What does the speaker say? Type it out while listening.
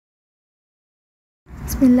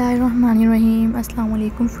Bismillahirrahmanirrahim. Assalamu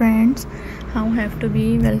alaikum friends. How have to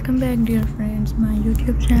be? Welcome back dear friends my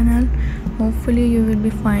YouTube channel. Hopefully you will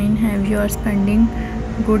be fine. Have you are spending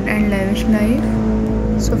good and lavish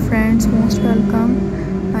life. So friends, most welcome.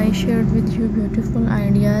 I shared with you beautiful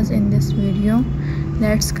ideas in this video.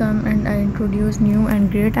 Let's come and I introduce new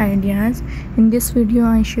and great ideas. In this video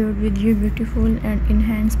I shared with you beautiful and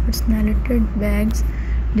enhanced personality bags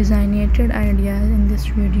designated ideas. In this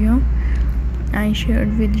video I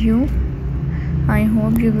shared with you. I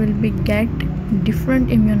hope you will be get different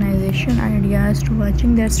immunization ideas to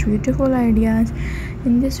watching. That's beautiful ideas.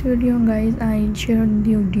 In this video guys, I shared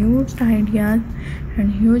you dudes ideas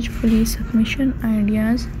and huge fully submission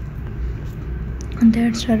ideas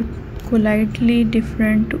that are completely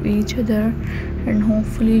different to each other, and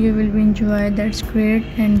hopefully you will be enjoy. That's great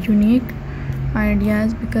and unique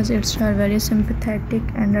ideas because it's are very sympathetic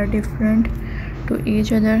and are different to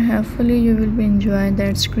each other. Hopefully you will be enjoy.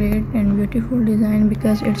 That's great and beautiful design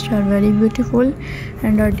because it's are very beautiful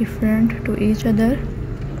and are different to each other.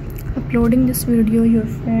 Uploading this video your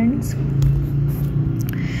friends,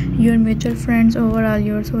 your mutual friends, overall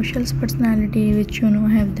your social personality which you know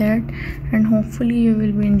have that, and hopefully you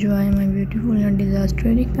will be enjoy my beautiful and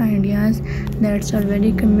disastrous ideas that are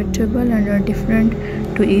very commutable and are different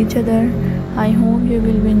to each other. I hope you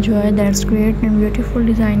will be enjoy. That's great and beautiful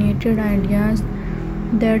designated ideas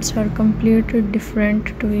that are completely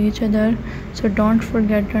different to each other. So don't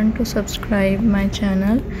forget to subscribe my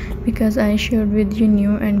channel because I shared with you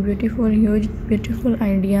new and beautiful huge beautiful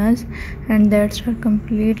ideas and that are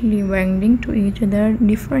completely binding to each other.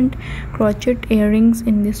 Different crochet earrings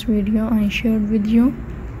in this video I shared with you.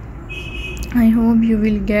 I hope you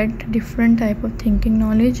will get different type of thinking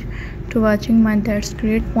knowledge to watching my that's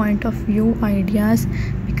great point of view ideas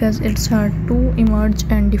because it's are too emerge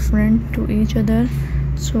and different to each other.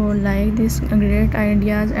 So like this great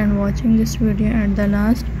ideas and watching this video at the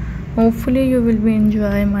last. Hopefully you will be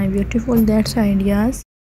enjoy my beautiful that's ideas.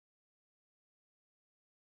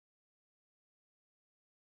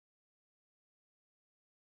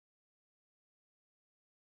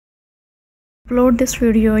 Upload this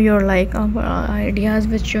video your like our ideas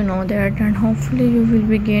which you know that, and hopefully you will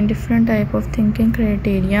be gain different type of thinking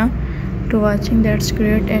criteria to watching that's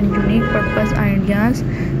great and unique purpose ideas.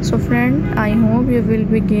 So friend, I hope you will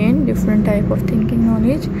be gain different type of thinking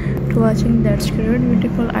knowledge to watching that's great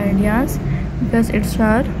beautiful ideas because it's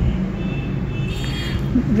are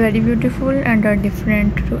very beautiful and are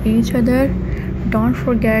different to each other. Don't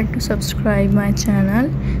forget to subscribe my channel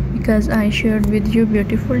because I shared with you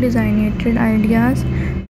beautiful designated ideas.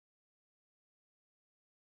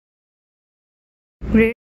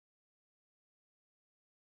 Great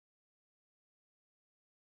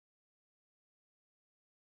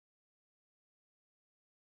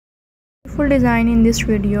full design in this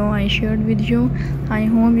video I shared with you. I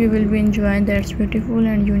hope you will be enjoying that's beautiful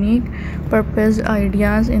and unique purpose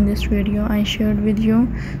ideas in this video I shared with you.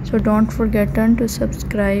 So don't forget to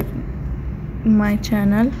subscribe my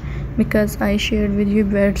channel because I shared with you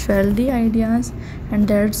very healthy ideas and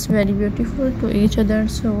that's very beautiful to each other.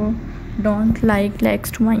 So don't likes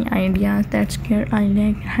to my ideas. That's care I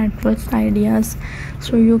like helpful ideas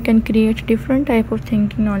so you can create different type of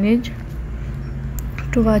thinking knowledge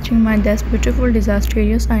to watching my that's beautiful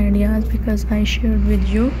disastrous ideas because I shared with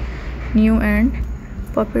you new and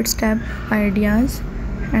puppet step ideas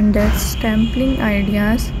and that's stamping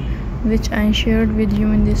ideas which I shared with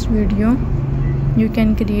you in this video. You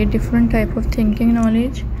can create different type of thinking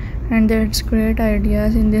knowledge and that's great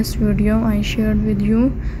ideas in this video I shared with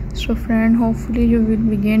you. So friend, hopefully you will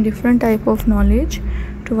be gain different type of knowledge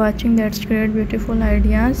to watching that's great beautiful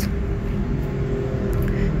ideas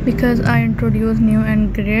because I introduce new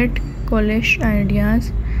and great college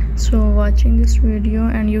ideas. So watching this video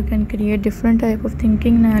and you can create different type of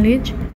thinking knowledge.